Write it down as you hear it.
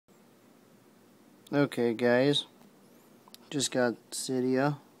Okay guys, just got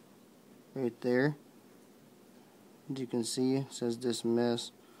Cydia right there. As you can see, it says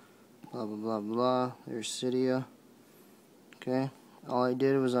dismiss, blah blah blah blah. There's Cydia. Okay, all I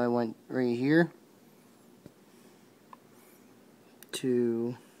did was I went right here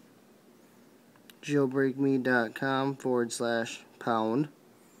to jailbreakme.com/pound.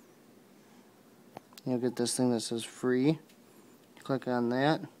 You'll get this thing that says free. Click on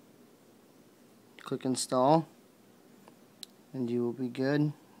that. Click install, and you will be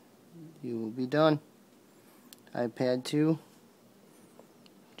good. You will be done. iPad 2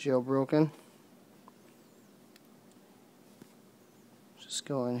 jailbroken. Just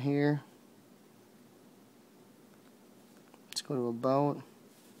go in here. Let's go to about.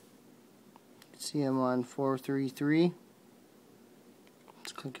 See, I'm on 433.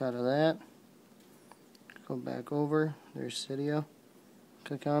 Let's click out of that. Go back over. There's Cydia.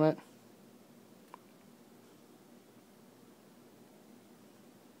 Click on it.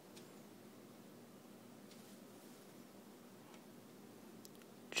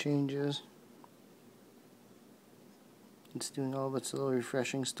 Changes. It's doing all of its little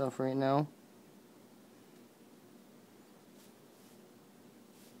refreshing stuff right now.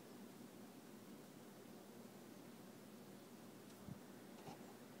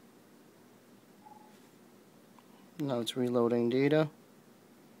 Now it's reloading data.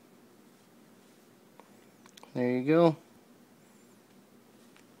 There you go.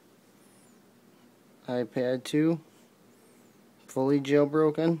 iPad 2 fully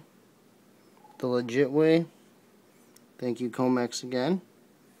jailbroken the legit way. Thank you, Comex, again,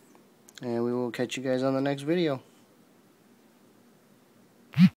 and we will catch you guys on the next video.